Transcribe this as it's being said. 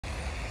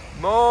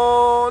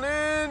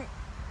Morning!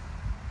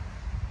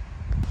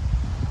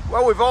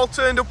 Well, we've all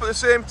turned up at the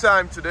same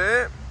time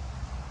today.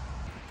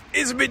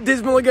 It's a bit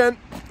dismal again.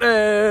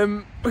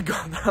 We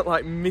got that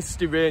like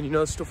misty rain, you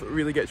know, stuff that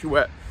really gets you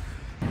wet.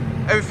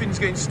 Everything's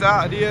getting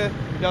started here.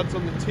 My dad's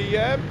on the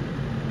TM.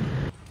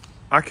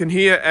 I can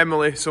hear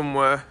Emily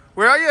somewhere.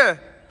 Where are you?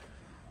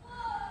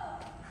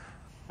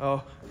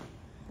 Oh,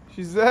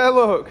 she's there,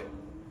 look.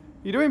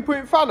 You doing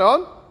putting fan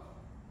on? Is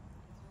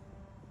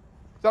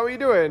that what you're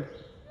doing?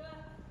 Yeah.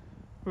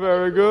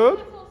 Very good.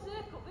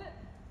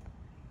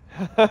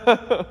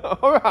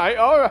 Alright,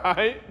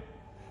 alright.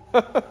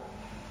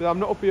 I'm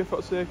not up here for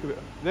the sake of it.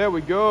 There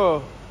we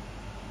go.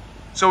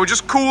 So we're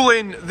just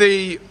cooling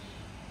the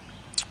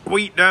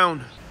wheat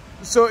down.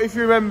 So if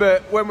you remember,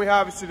 when we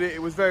harvested it,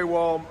 it was very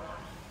warm.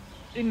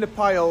 In the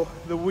pile,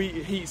 the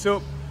wheat heats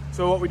up.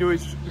 So what we do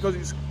is, because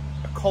it's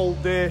a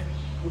cold day,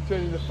 we're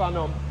turning the fan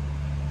on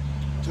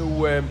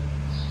to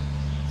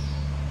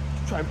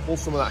try and pull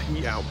some of that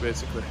heat out,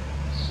 basically.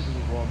 So it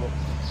doesn't warm up.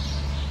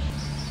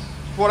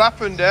 What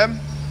happened, Em?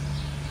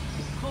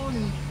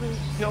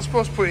 You're not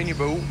supposed to put it in your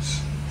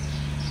boots.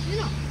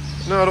 You're not?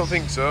 No, I don't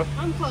think so.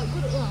 I'm quite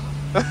good at that.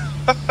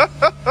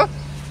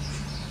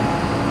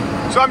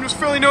 So I'm just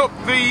filling up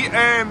the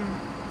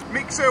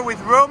mixer with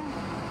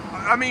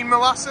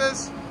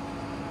molasses.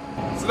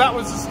 So that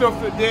was the stuff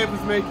that Dave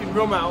was making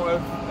rum out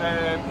of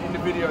in the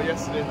video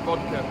yesterday, the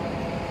vodka.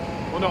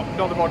 Well,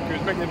 not the vodka, he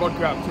was making the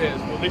vodka out of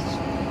potatoes, but this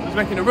was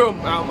making a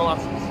rum out of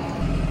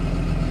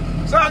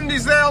molasses. So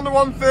Andy's there on the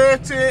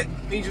 130,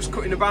 he's just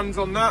cutting the bands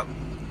on that.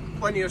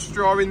 Plenty of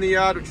straw in the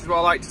yard, which is what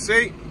I like to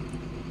see.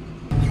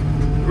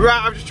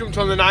 Right, I've just jumped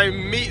on the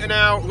 9 metre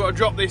now. We've got to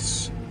drop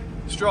this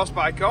straw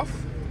spike off.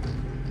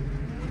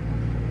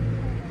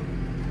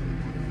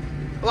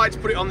 I like to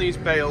put it on these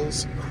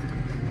bales.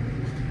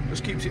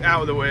 Just keeps it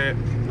out of the way,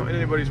 not in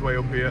anybody's way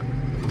up here.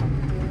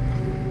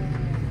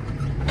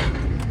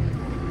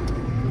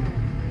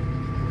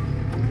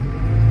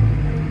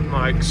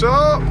 Like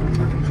so.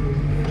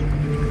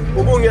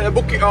 We'll go and get the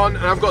bucket on,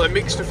 and I've got the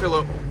mix to fill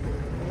up.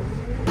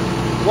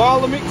 While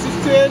the mix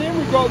is turning,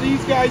 we've got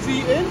these guys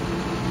eating.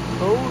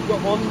 Oh, we've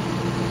got one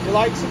who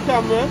likes the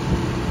camera.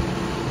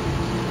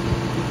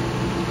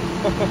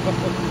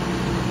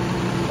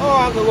 Oh,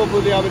 aren't they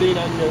lovely, the Aberdeen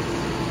Angus?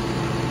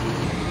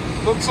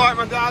 Looks like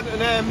my dad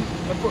and Em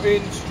are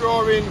putting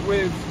straw in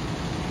with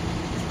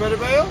spreader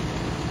bale.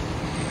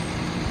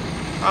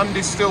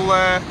 Andy's still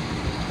there,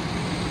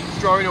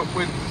 strawing up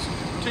with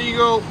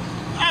teagle,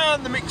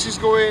 and the mix is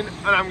going,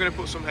 and I'm going to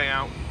put some hay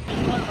out.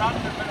 It's quite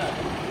random, isn't it?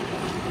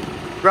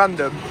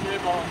 Random? Shear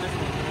bolt on this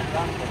one's a bit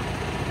random.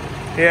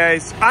 Yeah,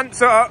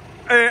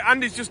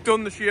 Andy's just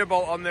done the shear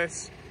bolt on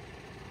this.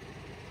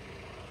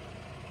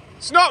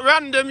 It's not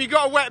random, you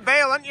got a wet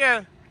bale, haven't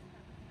you?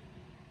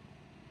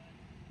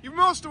 You're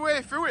most of the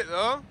way through it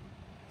though.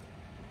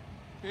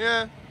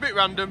 Yeah, a bit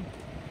random.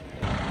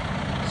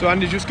 So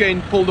Andy's just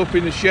getting pulled up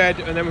in the shed,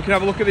 and then we can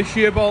have a look at this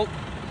shear bolt.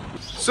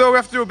 So we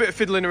have to do a bit of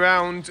fiddling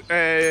around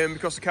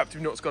because the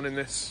captive nut's gone in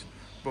this.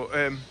 But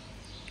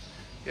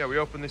yeah, we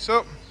open this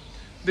up.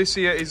 This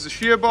here is the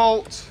shear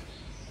bolt,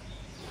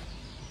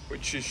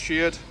 which is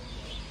sheared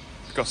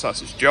because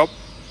that's its job.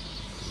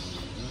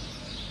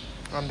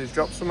 Andy's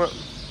dropped some. Is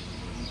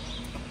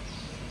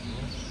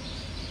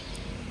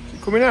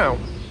it coming out?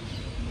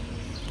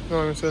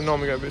 No, I'm saying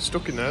normally get a bit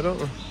stuck in there, don't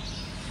they?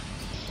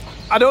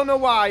 I don't know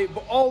why,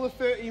 but all the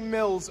 13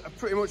 mils have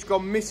pretty much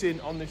gone missing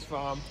on this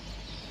farm.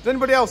 Does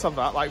anybody else have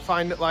that? Like,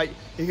 find that, like,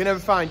 you can never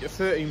find a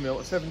 13 mil,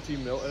 a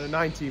 17 mil, and a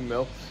 19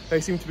 mil.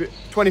 They seem to be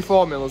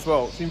 24 mil as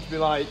well. Seem to be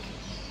like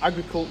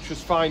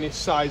agriculture's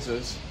finest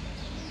sizes,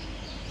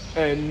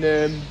 and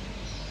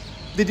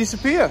they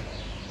disappear.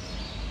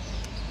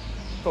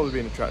 Probably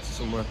being a tractor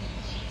somewhere.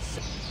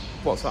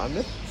 What's that,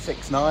 Andy?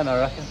 6'9", I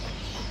reckon.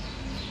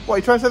 What, are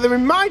you trying to say they're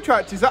in my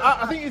tractor? Is that,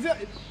 I think, is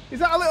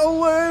that a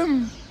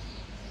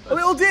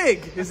little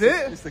dig, is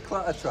it? It's the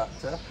clutter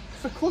tractor.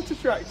 It's a clutter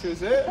tractor,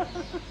 is it?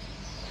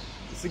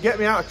 It's to get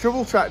me out of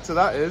trouble tractor,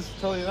 that is. I'm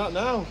telling you that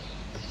now.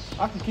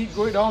 I can keep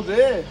going all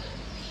day.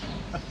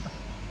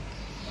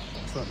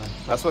 What's that then?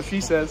 That's what she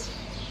says.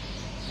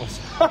 What's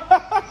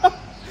that?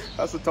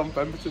 That's a Tom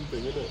Pemberton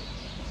thing, isn't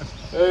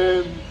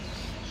it?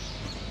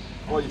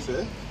 What do you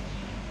say?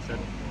 So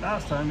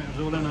last time it was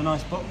all in a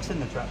nice box in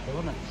the tractor,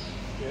 wasn't it?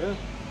 Yeah.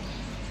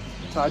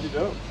 Tied it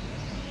up.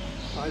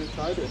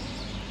 Tied it.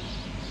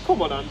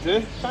 Come on,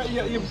 Andy. Can't you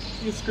get your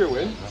screw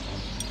in?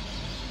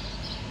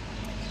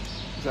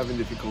 He's having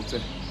difficulty.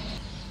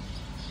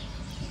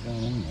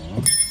 Going in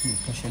there. You're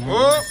pushing out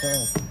Oh.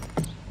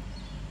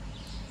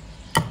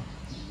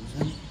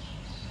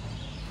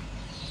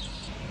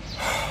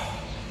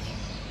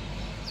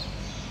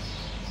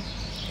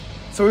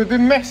 So we've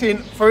been messing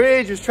for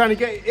ages trying to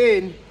get it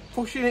in,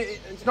 pushing it,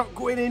 it's not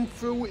going in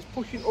through, it's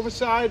pushing the other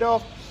side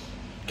off.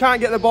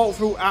 Can't get the bolt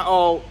through at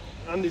all.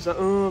 Andy's like,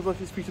 oh, I've left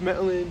this piece of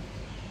metal in.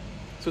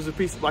 So there's a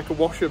piece of, like a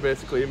washer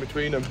basically in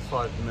between them.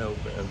 5 mil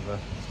bit of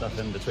stuff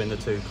in between the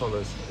two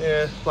collars.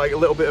 Yeah, like a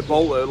little bit of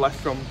bolter left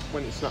from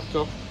when it snapped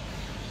off.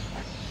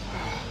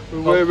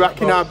 We're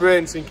racking our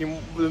brains thinking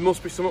there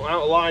must be something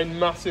out of line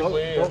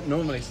massively here.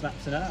 Normally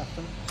snaps in half,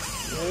 doesn't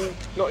it?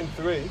 Yeah, not in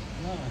 3.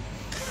 No.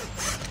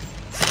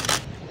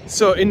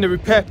 So in the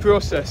repair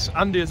process,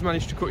 Andy has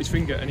managed to cut his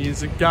finger, and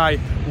he's a guy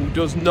who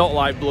does not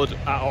like blood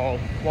at all,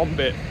 one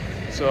bit.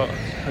 So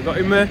I got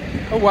him a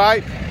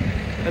wipe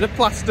and a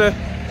plaster.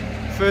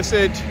 First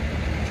aid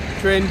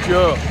trained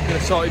Joe, gonna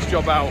sort his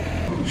job out.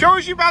 Show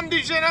us your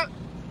bandage then.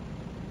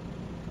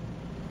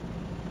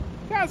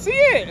 Can't see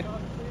it.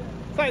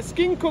 It's like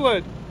skin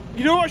coloured.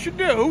 You know what I should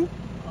do?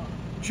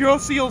 Joe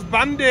seals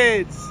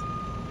band-aids.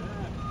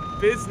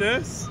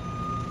 Business.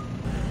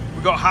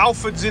 We've got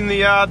Halfords in the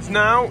yards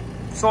now,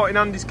 sorting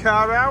Andy's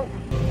car out.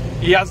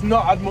 He has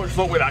not had much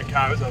luck with that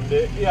car, has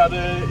Andy? He had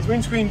his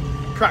windscreen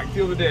cracked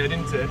the other day,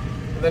 didn't he?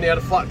 And then he had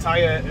a flat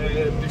tyre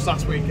this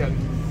last weekend.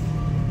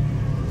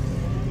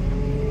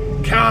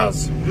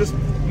 Cars, just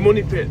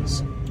money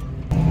pits.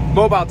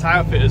 Mobile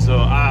tyre fitters though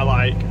are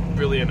like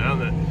brilliant,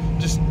 aren't they?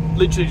 Just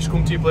literally just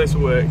come to your place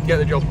of work, get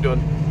the job done.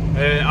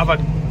 I've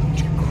had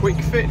Quick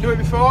Fit do it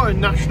before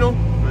and National,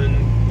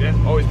 and yeah,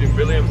 always been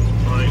brilliant.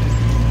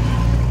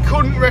 Like,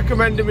 couldn't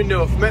recommend them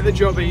enough, make the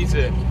job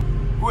easy.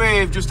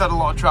 We've just had a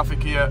lot of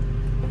traffic here.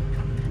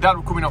 Dad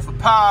was coming off the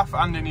path,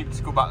 Andy needed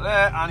to go back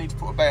there, I need to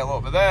put a bale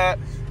over there.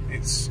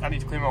 I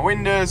need to clean my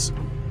windows.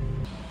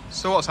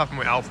 So what's happened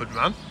with Alfred,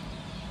 man?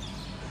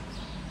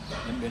 I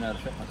haven't been able to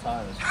fit my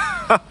tyres.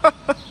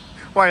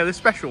 Why, are they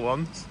special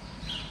ones?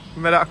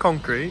 Made out of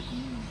concrete?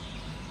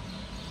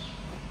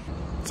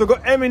 So I've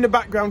got Em in the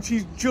background,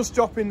 she's just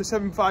dropping the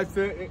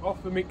 7530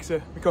 off the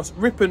mixer because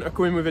Ripon are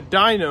coming with a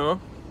dyno,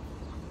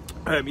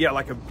 yeah,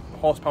 like a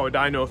horsepower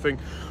dyno thing,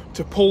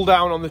 to pull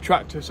down on the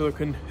tractor so they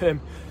can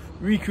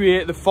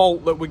recreate the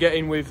fault that we're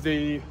getting with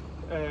the,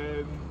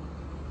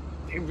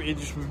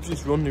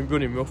 it's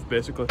running rough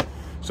basically.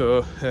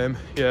 So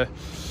yeah,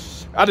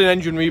 I had an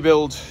engine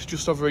rebuild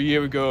just over a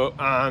year ago,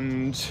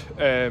 and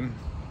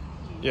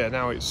yeah,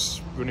 now it's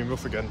running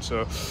rough again,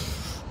 so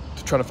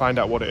trying to find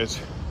out what it is,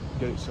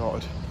 get it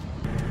sorted.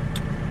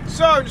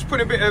 So I'm just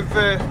putting a bit of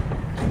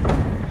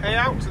hay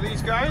out to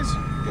these guys,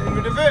 getting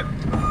rid of it.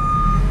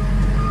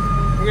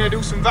 We're going to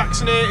do some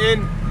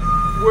vaccinating,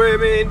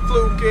 worming,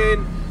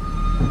 fluking,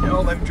 get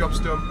all them jobs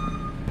done.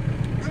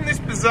 Isn't this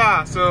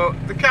bizarre? So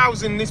the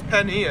cows in this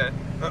pen here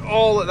are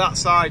all at that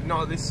side,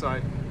 not at this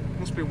side.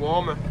 Must be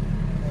warmer.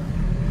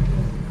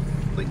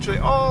 Literally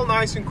all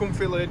nice and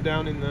comfy laid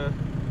down in there,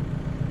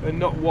 and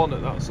not one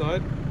at that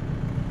side.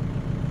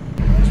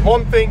 There's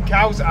one thing,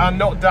 cows are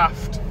not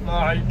daft.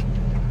 Like,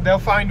 they'll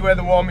find where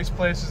the warmest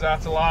places are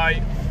to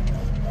lie.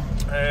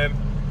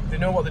 They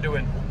know what they're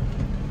doing.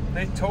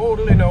 They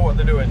totally know what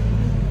they're doing.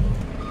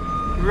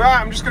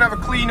 Right, I'm just gonna have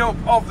a clean up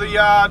of the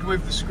yard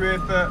with the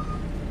scraper.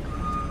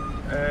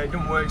 It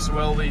doesn't work so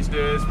well these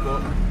days,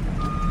 but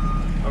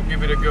I'll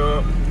give it a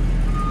go.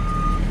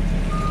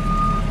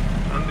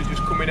 And they're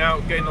just coming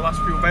out, getting the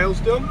last few bales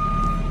done.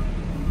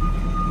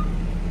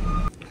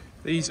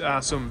 These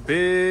are some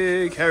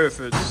big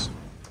Herefords.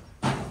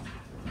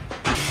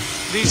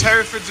 These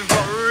Herefords have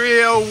got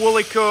real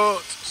woolly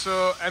coat,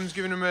 so Em's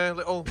giving them a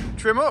little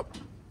trim up.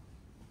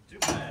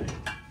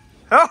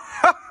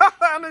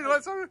 Andy,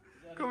 let's have a,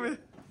 come here.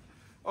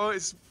 Oh,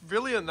 it's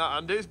brilliant that,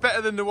 Andy. It's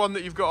better than the one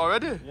that you've got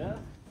already. Yeah.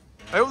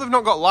 I hope they've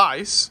not got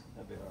lice.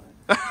 That'd be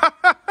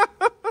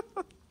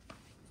alright.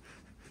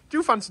 Do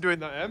you fancy doing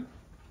that, Em?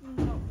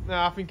 No.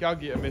 Nah, I think I'll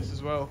get a miss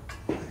as well.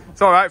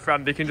 It's alright for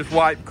Andy, he can just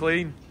wipe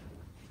clean.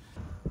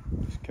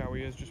 This cow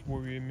here is just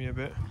worrying me a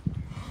bit.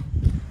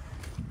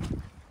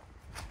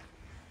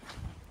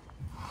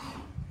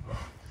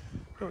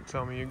 Don't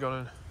tell me you're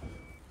gonna...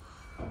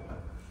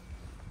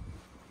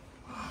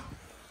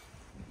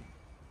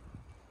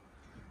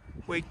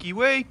 Wakey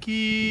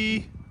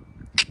wakey!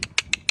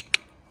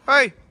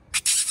 Hey!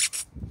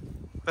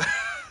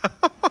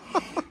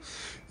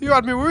 You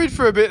had me worried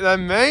for a bit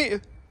then,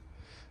 mate.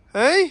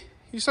 Hey?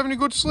 You just having a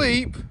good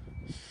sleep?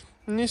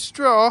 In your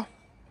straw?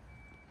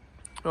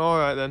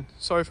 Alright then,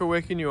 sorry for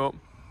waking you up.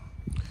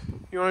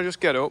 You wanna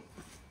just get up?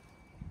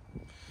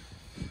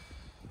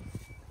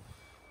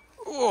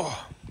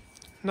 Oh,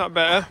 not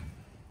better.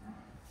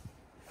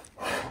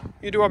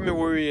 You do have me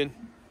worrying.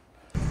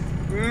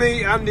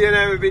 Me, Andy and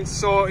Em have been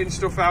sorting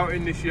stuff out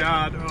in this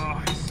yard.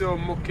 Oh, it's so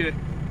mucky.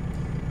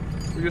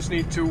 We just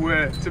need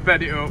to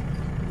bed it up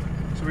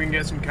so we can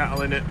get some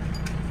cattle in it.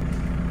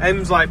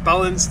 Em's like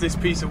balanced this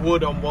piece of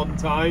wood on one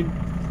time.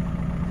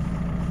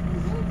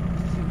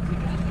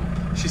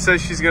 She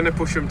says she's going to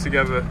push them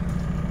together.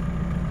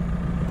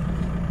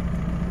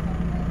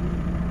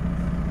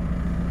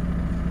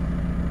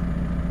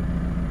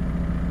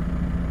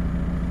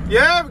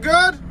 Yeah, we're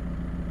good.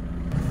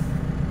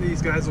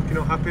 These guys looking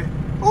all happy.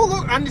 Oh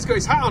look, Andy's got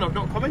his hat on, I've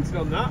not commented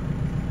on that.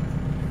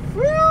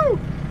 Woo!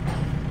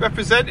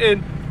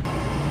 Representing.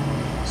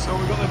 So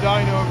we've got the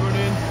dyno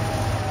running.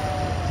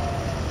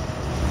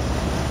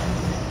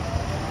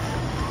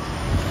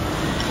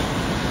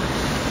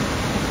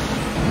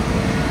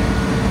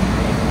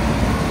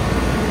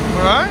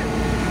 Alright?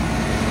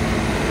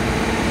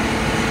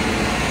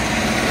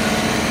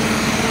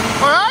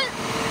 Alright?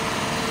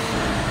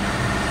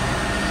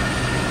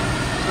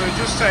 we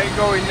just set it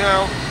going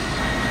now.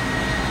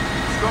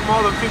 It's got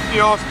more than 50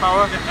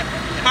 horsepower.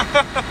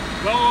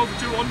 Well over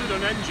 200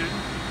 on engine.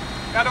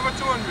 Had over 200?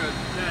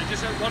 Yeah,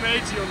 just at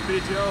 180 on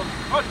PTO.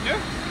 Oh, did you?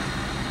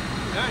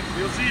 Nice.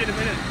 You'll see in a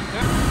minute.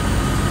 Yeah.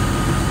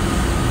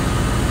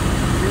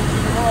 Into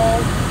the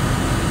hole.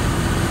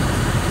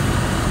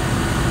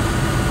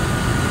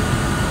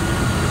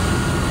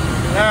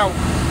 Now,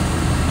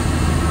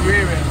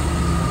 rearing.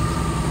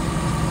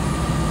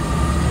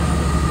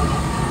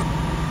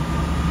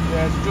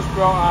 Yeah, so just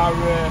brought our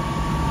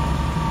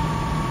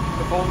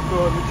the bolt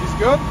code, which is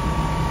good.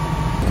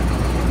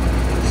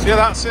 So yeah,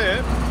 that's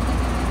it.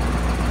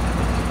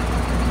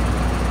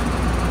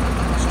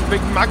 Just a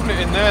big magnet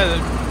in there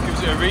that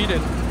gives it a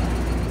reading.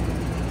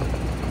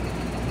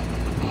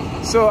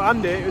 So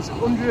Andy, it was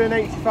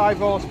 185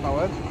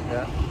 horsepower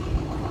Yeah.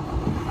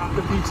 at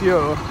the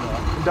PTO.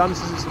 Yeah. And Dan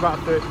says it's about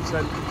 30%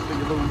 that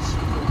you lose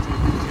into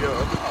your PTO.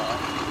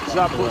 Right. So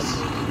that puts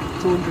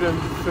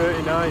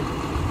 239.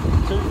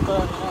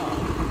 239.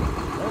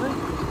 Really?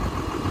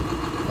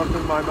 I've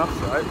done my maths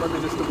right, let me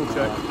just double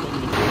check.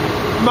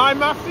 My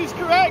math is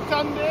correct,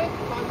 Andy.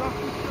 My math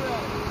is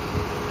correct.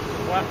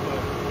 Weapon.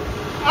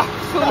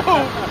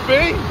 Absolute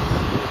beast.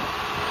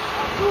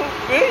 Absolute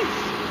beast.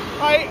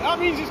 Like, that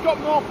means it's got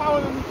more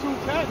power than the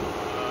 210.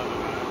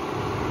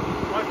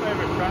 My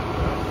favourite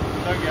tractor.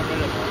 Don't get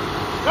rid of it.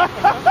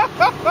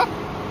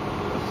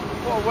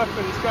 What a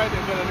weapon, it's going to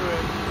again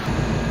anyway.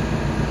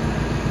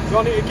 It's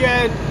on it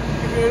again,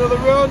 give me another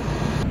run.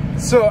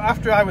 So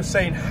after I was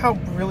saying how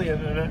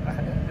brilliant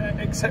and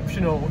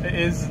exceptional it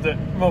is that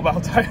mobile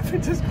tyre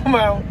fitters come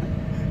out,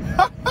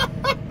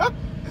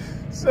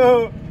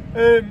 so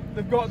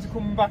they've got to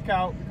come back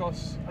out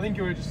because I think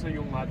you were just a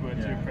young lad, weren't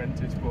you,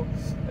 apprentice, but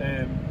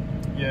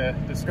yeah,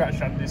 they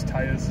scratched Andy's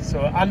tyres. So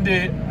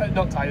Andy,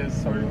 not tyres,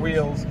 sorry,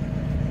 wheels.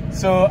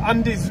 So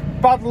Andy's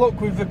bad luck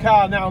with the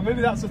car now.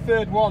 Maybe that's the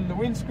third one. The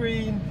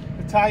windscreen,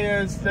 the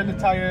tyres, then the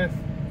tyre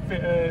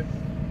fitter.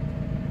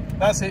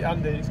 That's it,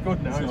 Andy. It's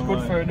good now. It's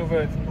good for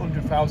another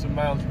 100,000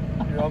 miles.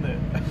 You're on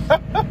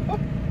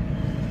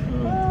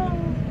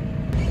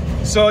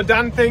it. So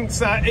Dan thinks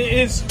that it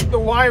is the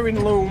wiring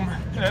loom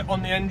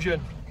on the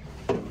engine.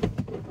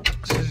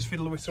 So just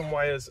fiddled with some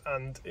wires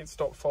and it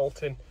stopped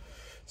faulting.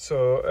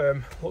 So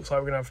looks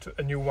like we're gonna have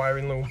a new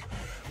wiring loom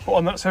put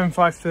on that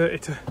 7530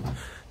 to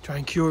try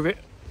and cure it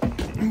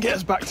and get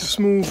us back to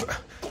smooth,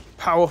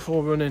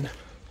 powerful running.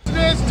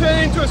 Today's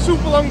turned into a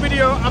super long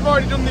video. I've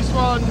already done this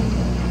one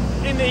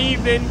in the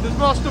evening. There's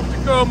more stuff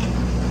to come.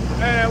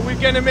 We're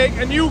going to make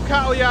a new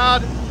cattle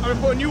yard. I'm going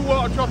to put a new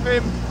water trough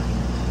in.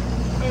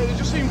 There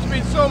just seems to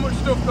be so much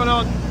stuff going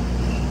on.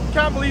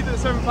 Can't believe that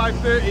the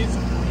 7530's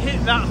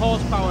hit that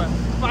horsepower.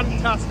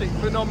 Fantastic,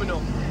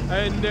 phenomenal.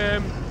 And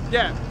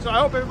yeah, so I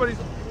hope everybody's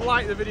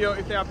liked the video.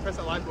 If they have, press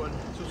that like button.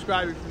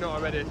 Subscribe if you're not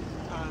already.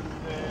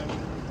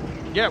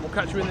 And yeah, we'll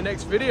catch you in the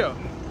next video.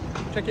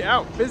 Check it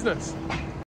out. Business.